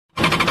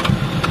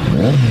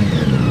Good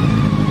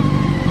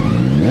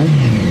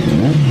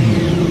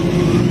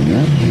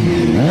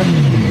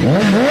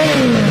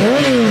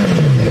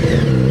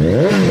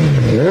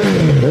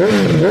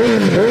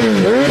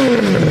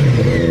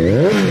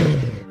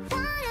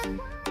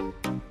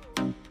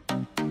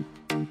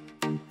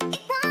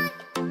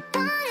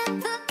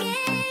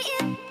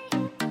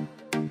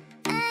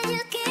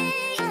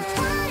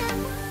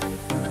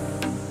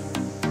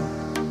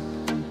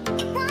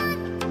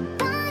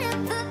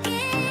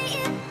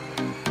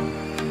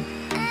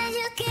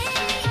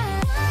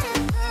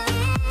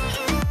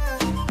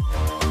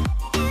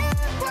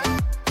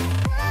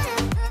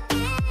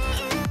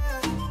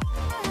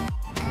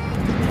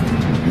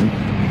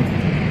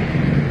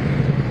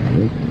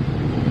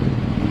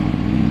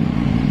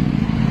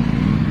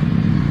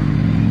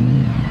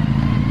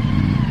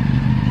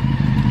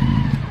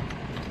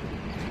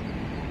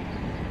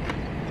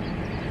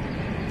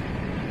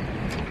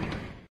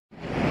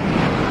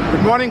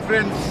morning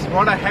friends,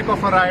 what a heck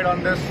of a ride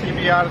on this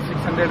CBR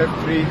 600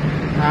 F3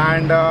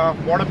 and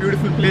what a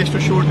beautiful place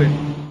to shoot it.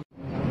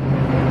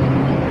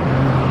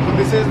 So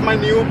this is my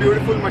new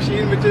beautiful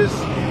machine, which is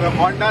the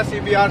Honda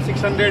CBR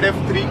 600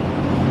 F3.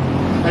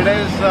 It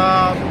is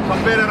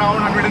somewhere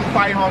around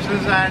 105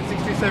 horses and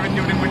 67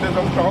 Newton meters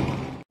of torque.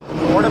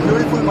 What a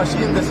beautiful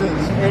machine this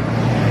is. It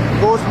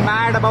goes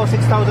mad above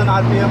 6000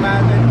 RPM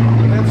and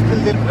it revs till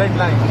the red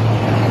line.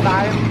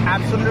 I am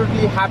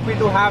absolutely happy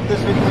to have this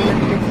with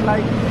me. It's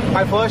like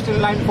my first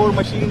inline 4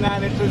 machine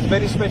and it is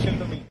very special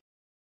to me.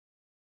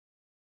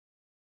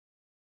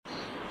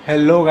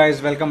 Hello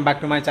guys, welcome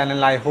back to my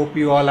channel. I hope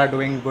you all are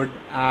doing good,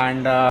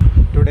 and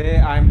today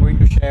I am going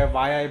to share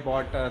why I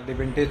bought the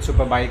vintage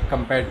Superbike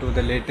compared to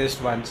the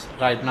latest ones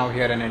right now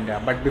here in India.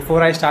 But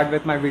before I start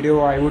with my video,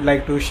 I would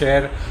like to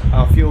share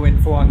a few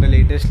info on the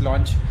latest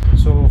launch.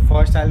 So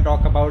first I'll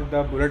talk about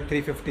the Bullet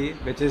 350,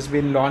 which has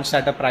been launched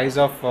at a price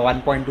of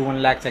 1.21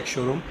 lakhs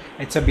ex-showroom.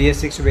 It's a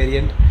BS6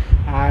 variant,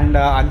 and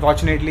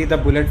unfortunately the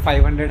Bullet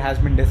 500 has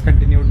been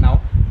discontinued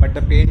now. But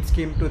the paint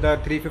scheme to the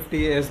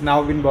 350 is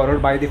now been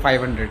borrowed by the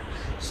 500.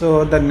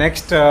 So the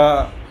next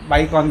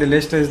bike on the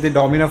list is the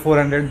Dominar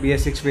 400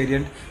 BS6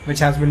 variant, which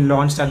has been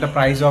launched at the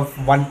price of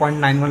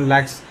 1.91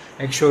 lakhs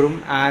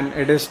ex-showroom, and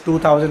it is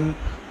 2000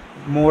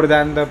 more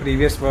than the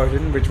previous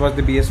version, which was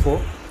the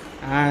BS4.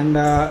 And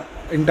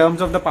in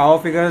terms of the power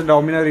figures,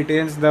 Dominar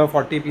retains the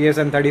 40 PS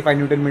and 35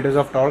 Newton meters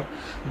of torque.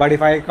 But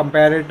if I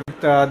compare it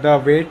with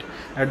the weight,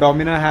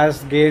 Dominar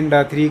has gained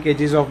 3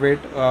 kgs of weight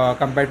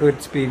compared to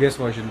its previous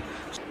version.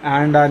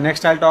 And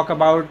next I'll talk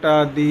about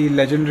the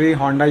legendary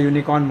Honda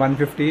Unicorn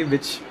 150,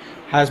 which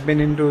has been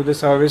into the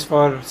service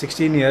for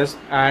 16 years,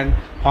 and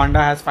Honda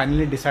has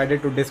finally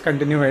decided to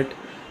discontinue it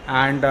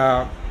and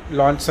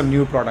launch some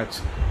new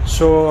products.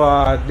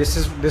 So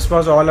this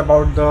was all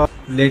about the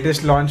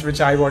latest launch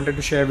which I wanted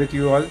to share with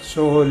you all.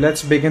 So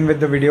let's begin with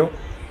the video.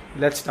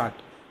 Let's start.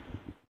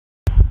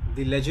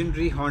 The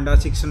legendary Honda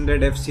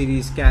 600F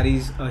series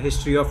carries a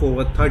history of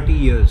over 30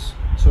 years.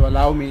 So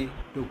allow me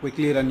to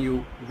quickly run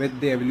you with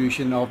the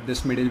evolution of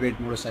this middleweight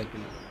motorcycle.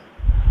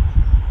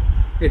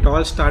 It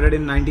all started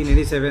in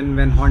 1987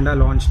 when Honda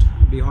launched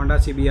the Honda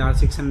CBR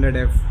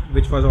 600F,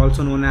 which was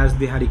also known as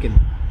the Hurricane.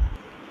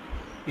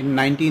 In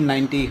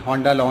 1990,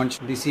 Honda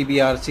launched the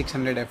CBR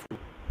 600F2.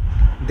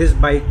 This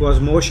bike was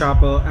more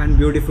sharper and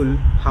beautiful.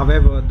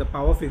 However, the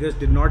power figures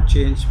did not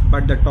change,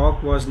 but the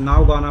torque was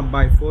now gone up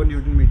by 4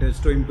 Newton meters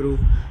to improve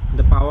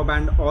the power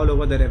band all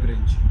over the rev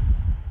range.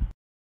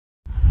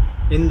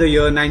 In the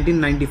year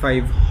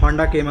 1995,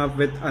 Honda came up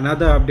with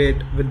another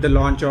update with the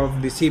launch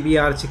of the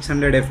CBR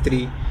 600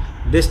 F3.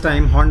 This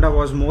time Honda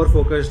was more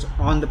focused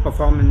on the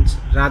performance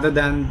rather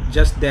than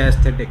just the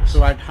aesthetics.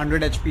 So at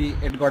 100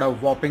 HP, it got a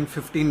whopping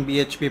 15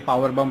 bhp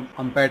power bump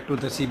compared to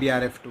the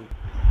CBR F2.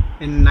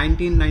 In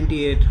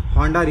 1998,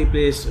 Honda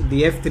replaced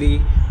the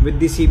F3 with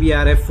the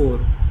CBR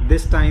F4.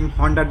 This time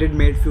Honda did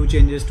made few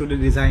changes to the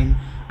design,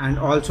 and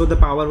also the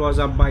power was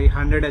up by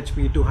 100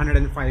 HP to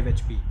 105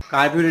 HP.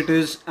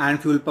 Carburetors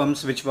and fuel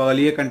pumps, which were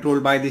earlier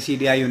controlled by the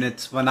CDI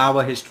units, were now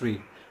a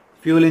history.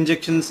 Fuel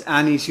injections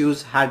and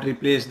ECUs had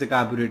replaced the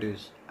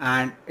carburetors,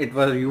 and it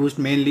was used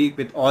mainly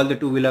with all the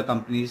two-wheeler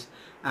companies,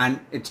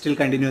 and it still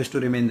continues to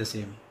remain the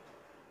same.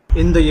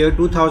 In the year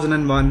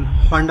 2001,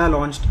 Honda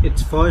launched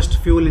its first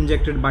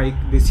fuel-injected bike,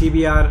 the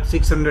CBR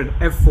 600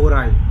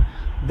 F4i.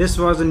 This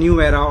was a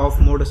new era of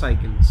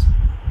motorcycles.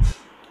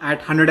 At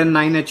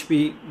 109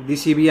 HP, the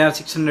CBR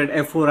 600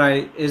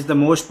 F4i is the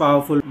most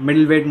powerful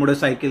middleweight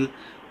motorcycle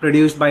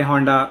produced by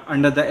Honda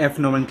under the F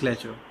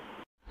nomenclature.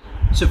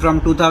 So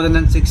from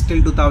 2006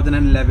 till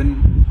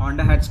 2011,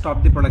 Honda had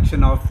stopped the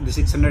production of the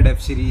 600F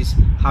series.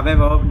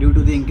 However, due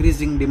to the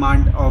increasing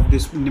demand of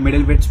this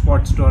middleweight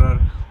sports tourer,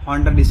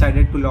 Honda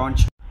decided to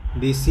launch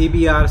the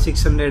CBR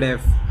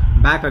 600F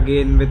back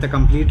again with a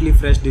completely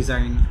fresh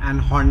design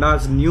and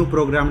Honda's new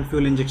programmed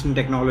fuel injection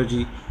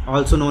technology,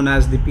 also known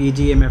as the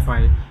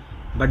PGMFI.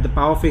 But the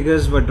power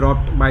figures were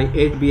dropped by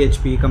 8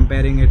 bhp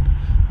comparing it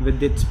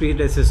with its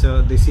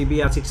predecessor, the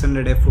CBR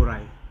 600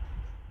 F4i.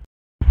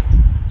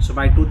 So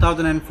by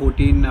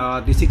 2014, the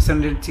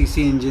 600cc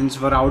engines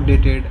were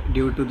outdated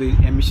due to the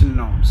emission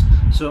norms.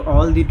 So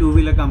all the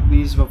two-wheeler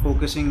companies were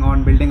focusing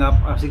on building up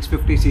a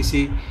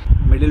 650cc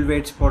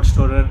middleweight sports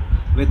tourer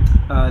with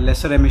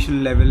lesser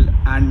emission level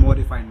and more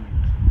refinement.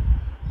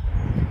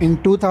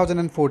 In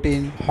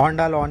 2014,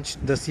 Honda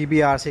launched the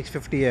CBR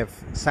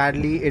 650F.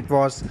 Sadly, it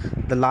was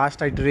the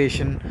last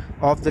iteration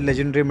of the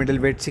legendary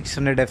middleweight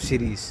 600F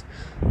series.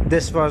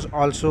 This was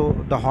also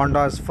the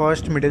Honda's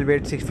first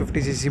middleweight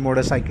 650cc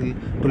motorcycle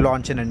to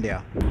launch in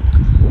India.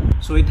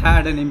 So it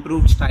had an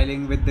improved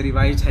styling with the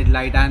revised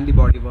headlight and the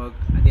bodywork.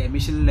 The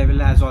emission level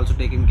has also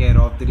taken care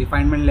of. The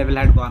refinement level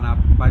had gone up,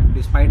 but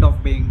despite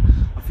of being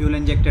a fuel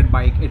injected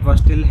bike, it was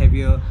still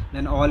heavier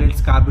than all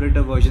its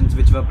carburetor versions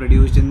which were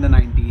produced in the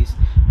 90s,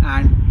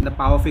 and the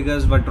power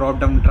figures were dropped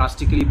down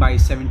drastically by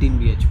 17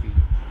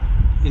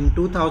 bhp. In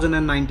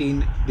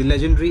 2019, the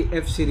legendary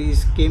F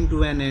series came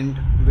to an end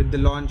with the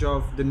launch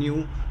of the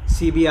new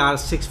CBR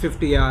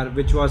 650R,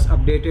 which was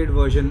updated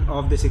version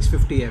of the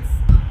 650F.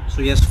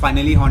 So yes,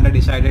 finally Honda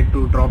decided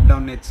to drop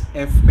down its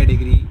F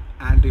pedigree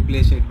and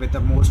replace it with a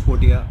more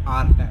sportier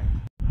R tag.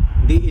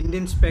 The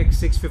Indian spec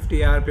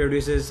 650R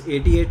produces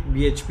 88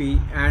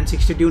 bhp and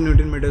 62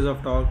 Nm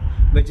of torque,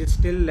 which is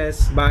still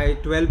less by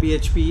 12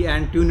 bhp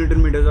and 2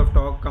 Nm of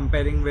torque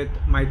comparing with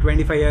my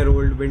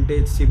 25-year-old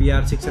vintage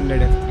CBR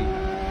 600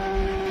 F3.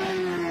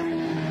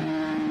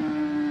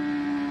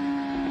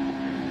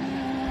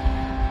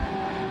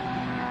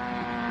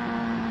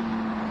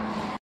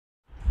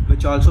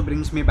 Which also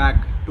brings me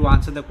back to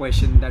answer the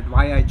question that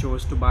why I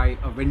chose to buy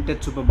a vintage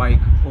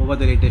superbike over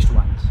the latest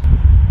ones.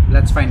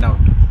 Let's find out.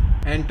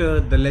 Enter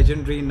the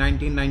legendary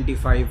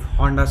 1995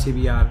 Honda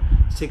CBR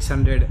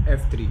 600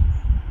 F3.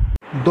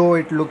 Though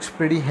it looks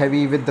pretty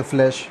heavy with the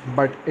flesh,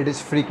 but it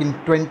is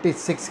freaking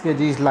 26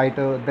 kgs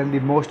lighter than the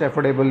most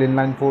affordable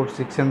inline 4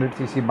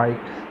 600cc bike,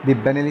 the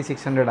Benelli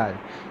 600i.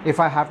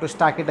 If I have to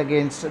stack it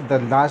against the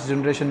last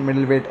generation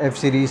middleweight F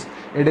series,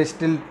 it is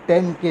still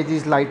 10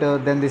 kgs lighter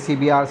than the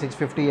CBR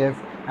 650F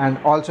and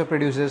also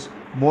produces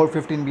more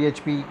 15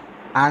 bhp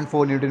and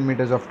 4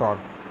 Nm of torque.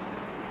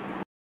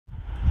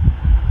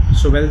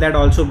 So well, that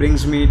also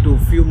brings me to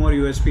few more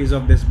USPs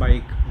of this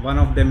bike, one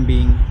of them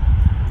being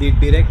the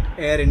direct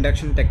air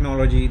induction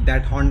technology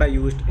that Honda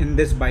used in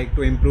this bike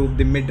to improve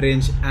the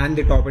mid-range and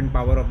the top-end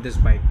power of this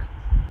bike.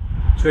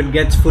 So it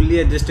gets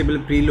fully adjustable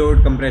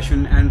preload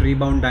compression and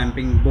rebound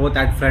damping both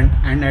at front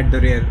and at the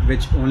rear,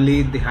 which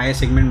only the higher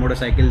segment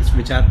motorcycles,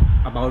 which are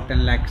about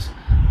 10 lakhs,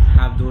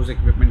 have those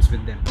equipments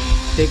with them.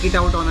 Take it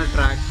out on a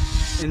track,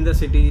 in the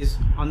cities,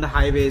 on the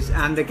highways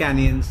and the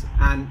canyons,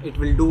 and it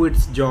will do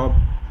its job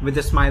with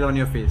a smile on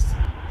your face.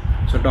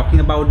 So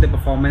talking about the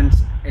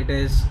performance, it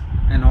is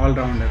an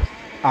all-rounder.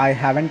 I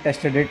haven't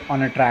tested it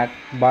on a track,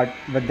 but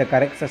with the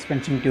correct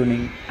suspension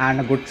tuning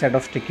and a good set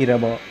of sticky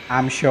rubber,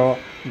 I'm sure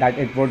that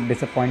it won't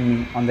disappoint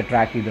me on the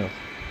track either.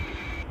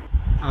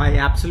 I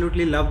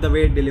absolutely love the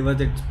way it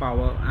delivers its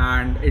power,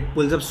 and it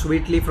pulls up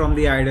sweetly from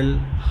the idle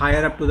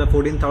higher up to the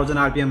 14,000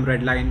 rpm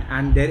red line,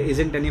 and there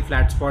isn't any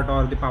flat spot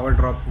or the power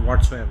drop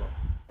whatsoever.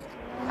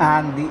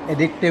 And the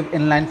addictive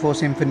inline 4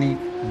 symphony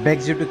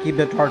begs you to keep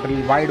the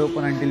throttle wide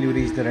open until you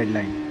reach the red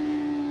line.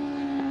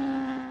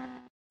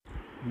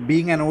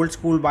 Being an old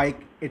school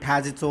bike, it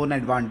has its own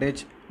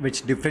advantage,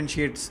 which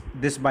differentiates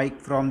this bike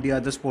from the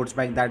other sports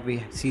bike that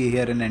we see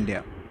here in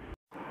India.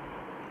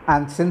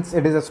 And since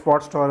it is a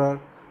sports tourer,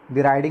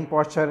 the riding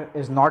posture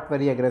is not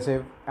very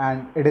aggressive,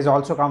 and it is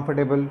also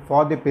comfortable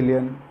for the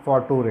pillion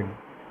for touring.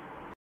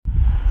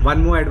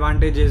 One more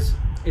advantage is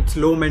its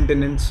low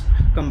maintenance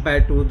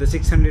compared to the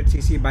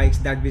 600cc bikes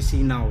that we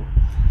see now.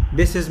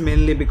 This is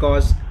mainly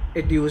because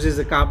it uses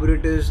the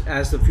carburetors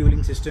as the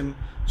fueling system,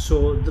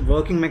 so the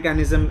working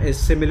mechanism is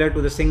similar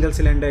to the single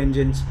cylinder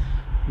engines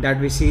that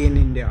we see in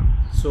India.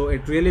 So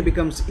it really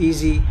becomes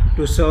easy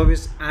to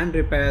service and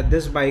repair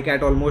this bike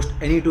at almost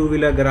any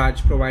two-wheeler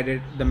garage,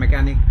 provided the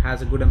mechanic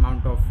has a good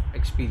amount of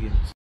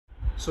experience.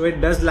 So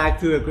it does lack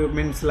few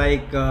equipments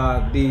like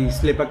the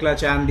slipper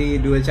clutch and the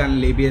dual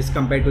channel ABS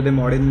compared to the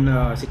modern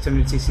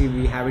 600cc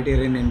we have it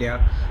here in India,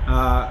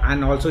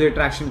 and also the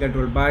traction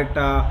control,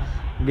 but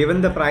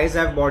given the price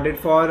I've bought it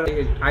for,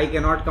 I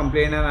cannot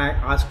complain and I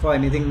ask for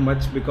anything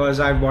much, because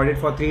I've bought it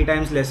for 3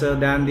 times lesser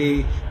than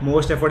the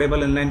most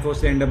affordable inline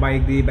 4-cylinder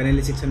bike, the Benelli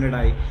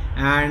 600i,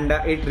 and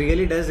it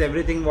really does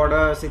everything what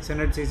a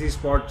 600cc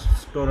sports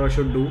tourer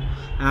should do,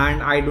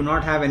 and I do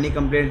not have any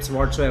complaints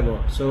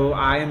whatsoever. So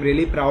I am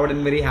really proud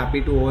and very happy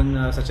to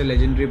own such a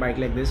legendary bike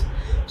like this.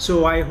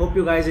 So I hope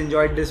you guys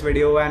enjoyed this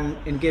video, and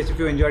in case if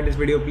you enjoyed this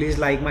video, please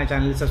like my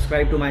channel,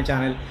 subscribe to my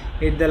channel,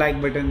 hit the like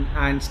button,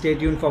 and stay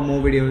tuned for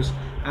more videos.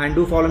 And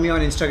do follow me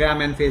on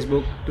Instagram and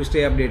Facebook to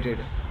stay updated.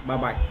 Bye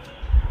bye.